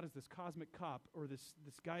think of God as this cosmic cop or this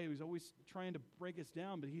guy who's always trying to break us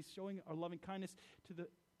down, but he's showing our loving kindness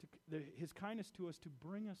his kindness to us to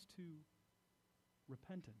bring us to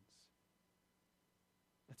repentance.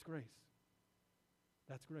 That's grace.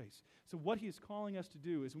 That's grace. So what he is calling us to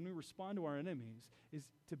do is when we respond to our enemies is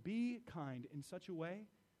to be kind in such a way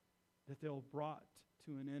that they'll brought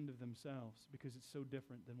to an end of themselves because it's so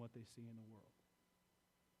different than what they see in the world.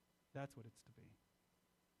 That's what it's to be.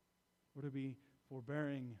 We're to be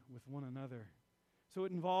forbearing with one another. So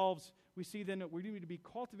it involves, we see then that we need to be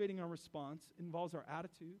cultivating our response. It involves our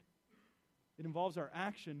attitude. It involves our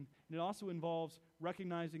action. And it also involves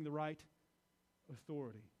recognizing the right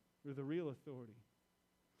authority, or the real authority.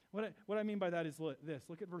 What I mean by that is this.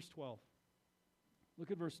 Look at verse 12.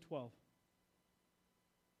 Look at verse 12.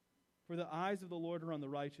 For the eyes of the Lord are on the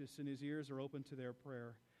righteous, and his ears are open to their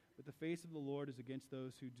prayer. But the face of the Lord is against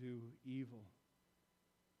those who do evil.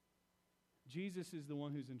 Jesus is the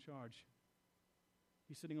one who's in charge.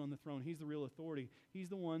 He's sitting on the throne. He's the real authority. He's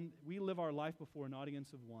the one, we live our life before an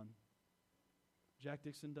audience of one. Jack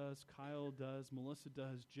Dixon does, Kyle does, Melissa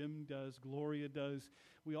does, Jim does, Gloria does.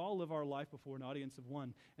 We all live our life before an audience of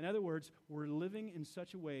one. In other words, we're living in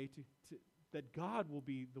such a way that God will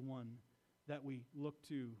be the one that we look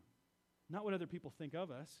to, not what other people think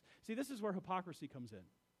of us. See, this is where hypocrisy comes in.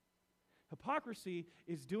 Hypocrisy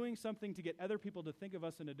is doing something to get other people to think of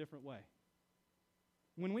us in a different way.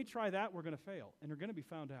 When we try that, we're going to fail, and we're going to be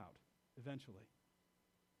found out eventually.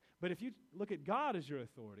 But if you look at God as your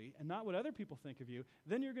authority and not what other people think of you,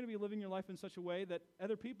 then you're going to be living your life in such a way that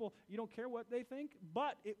other people, you don't care what they think,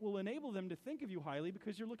 but it will enable them to think of you highly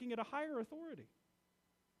because you're looking at a higher authority.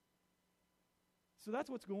 So that's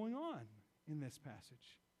what's going on in this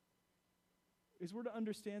passage, is we're to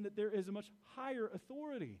understand that there is a much higher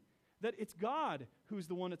authority, that it's God who's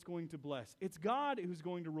the one that's going to bless. It's God who's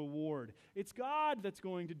going to reward. It's God that's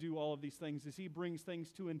going to do all of these things as he brings things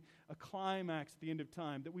to a climax at the end of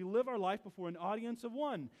time, that we live our life before an audience of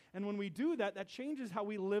one. And when we do that, that changes how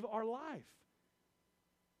we live our life.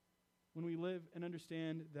 When we live and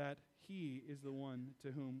understand that he is the one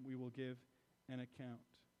to whom we will give an account.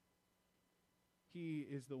 He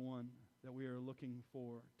is the one that we are looking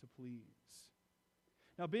for to please.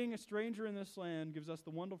 Now, being a stranger in this land gives us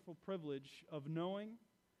the wonderful privilege of knowing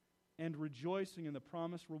and rejoicing in the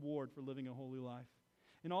promised reward for living a holy life.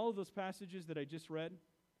 In all of those passages that I just read,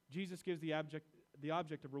 Jesus gives the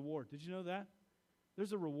object of reward. Did you know that?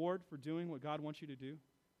 There's a reward for doing what God wants you to do.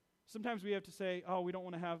 Sometimes we have to say, oh, we don't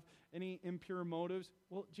want to have any impure motives.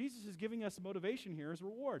 Well, Jesus is giving us motivation here as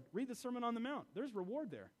reward. Read the Sermon on the Mount. There's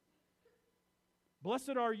reward there.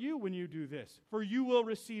 Blessed are you when you do this, for you will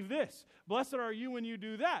receive this. Blessed are you when you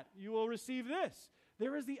do that, you will receive this.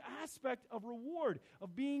 There is the aspect of reward,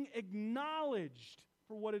 of being acknowledged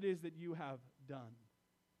for what it is that you have done.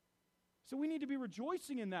 So we need to be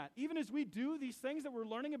rejoicing in that. Even as we do these things that we're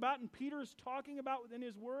learning about and Peter is talking about within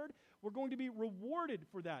his word, we're going to be rewarded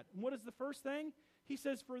for that. And what is the first thing? He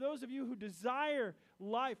says, for those of you who desire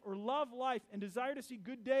life or love life and desire to see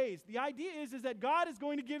good days, the idea is that God is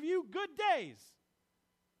going to give you good days.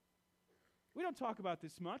 We don't talk about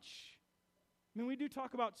this much. I mean, we do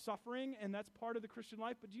talk about suffering, and that's part of the Christian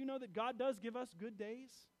life, but do you know that God does give us good days?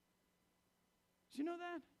 Do you know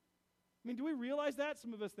that? I mean, do we realize that?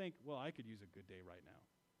 Some of us think, well, I could use a good day right now.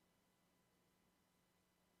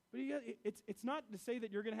 But it's not to say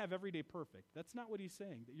that you're going to have every day perfect. That's not what he's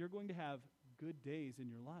saying, that you're going to have good days in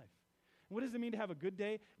your life. And what does it mean to have a good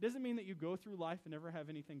day? It doesn't mean that you go through life and never have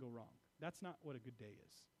anything go wrong. That's not what a good day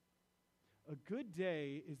is. A good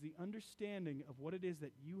day is the understanding of what it is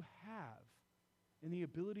that you have and the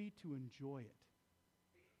ability to enjoy it,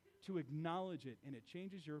 to acknowledge it, and it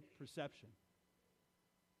changes your perception.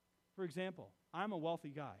 For example, I'm a wealthy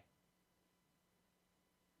guy.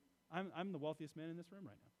 I'm the wealthiest man in this room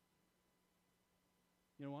right now.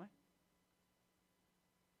 You know why?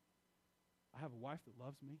 I have a wife that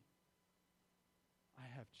loves me. I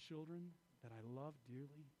have children that I love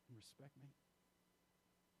dearly and respect me.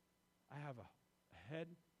 I have a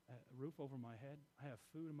roof over my head. I have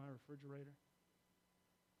food in my refrigerator.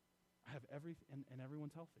 I have everything, and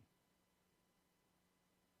everyone's healthy.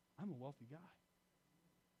 I'm a wealthy guy.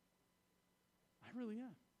 I really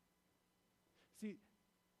am. See,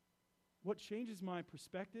 what changes my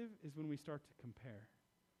perspective is when we start to compare.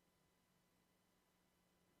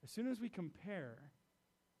 As soon as we compare,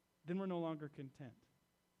 then we're no longer content.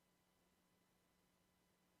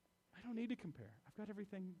 I don't need to compare. I've got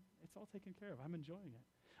everything, it's all taken care of. I'm enjoying it.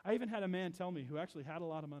 I even had a man tell me who actually had a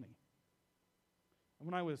lot of money.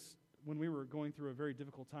 And when we were going through a very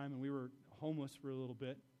difficult time and we were homeless for a little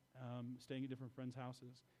bit, staying at different friends'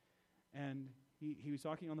 houses, and he was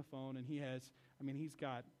talking on the phone, and he's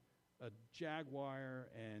got a Jaguar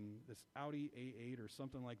and this Audi A8 or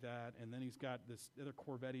something like that, and then he's got this other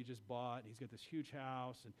Corvette he just bought, and he's got this huge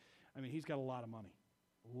house, and he's got a lot of money.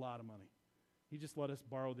 He just let us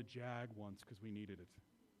borrow the Jag once because we needed it.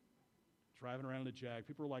 Driving around in a Jag.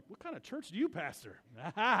 People were like, what kind of church do you pastor?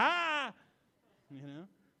 You know?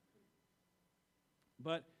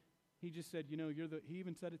 But he just said, he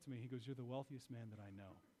even said it to me. He goes, you're the wealthiest man that I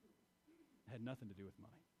know. It had nothing to do with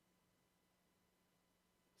money.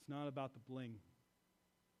 It's not about the bling.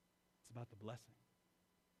 It's about the blessing.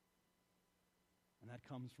 And that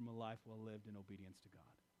comes from a life well lived in obedience to God.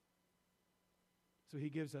 So he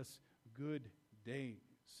gives us good days.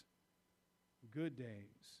 Good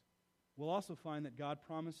days. We'll also find that God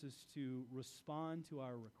promises to respond to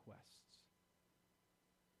our requests.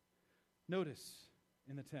 Notice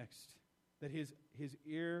in the text that his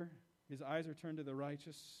eyes are turned to the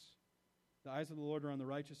righteous. The eyes of the Lord are on the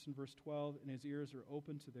righteous in verse 12, and his ears are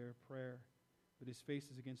open to their prayer, but his face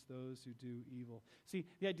is against those who do evil. See,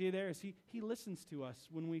 the idea there is he listens to us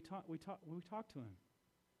when we talk to him.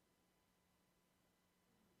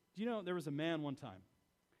 Do you know there was a man one time?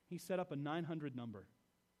 He set up a 900 number.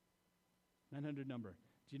 900 number.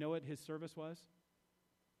 Do you know what his service was?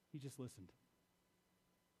 He just listened.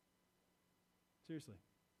 Seriously.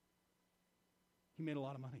 He made a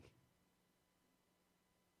lot of money.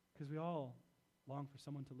 Because we all long for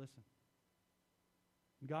someone to listen.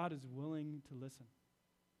 God is willing to listen.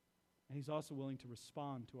 and he's also willing to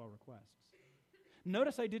respond to our requests.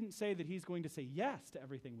 Notice I didn't say that he's going to say yes to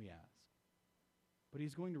everything we ask, but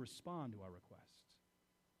he's going to respond to our requests.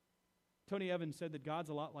 Tony Evans said that God's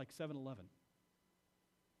a lot like 7-Eleven.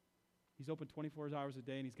 He's open 24 hours a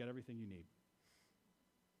day, and he's got everything you need.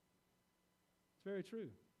 It's very true.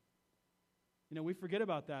 You know, we forget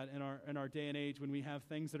about that in our day and age when we have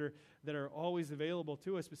things that are always available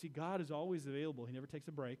to us. But see, God is always available. He never takes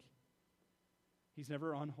a break. He's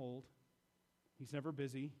never on hold. He's never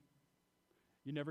busy.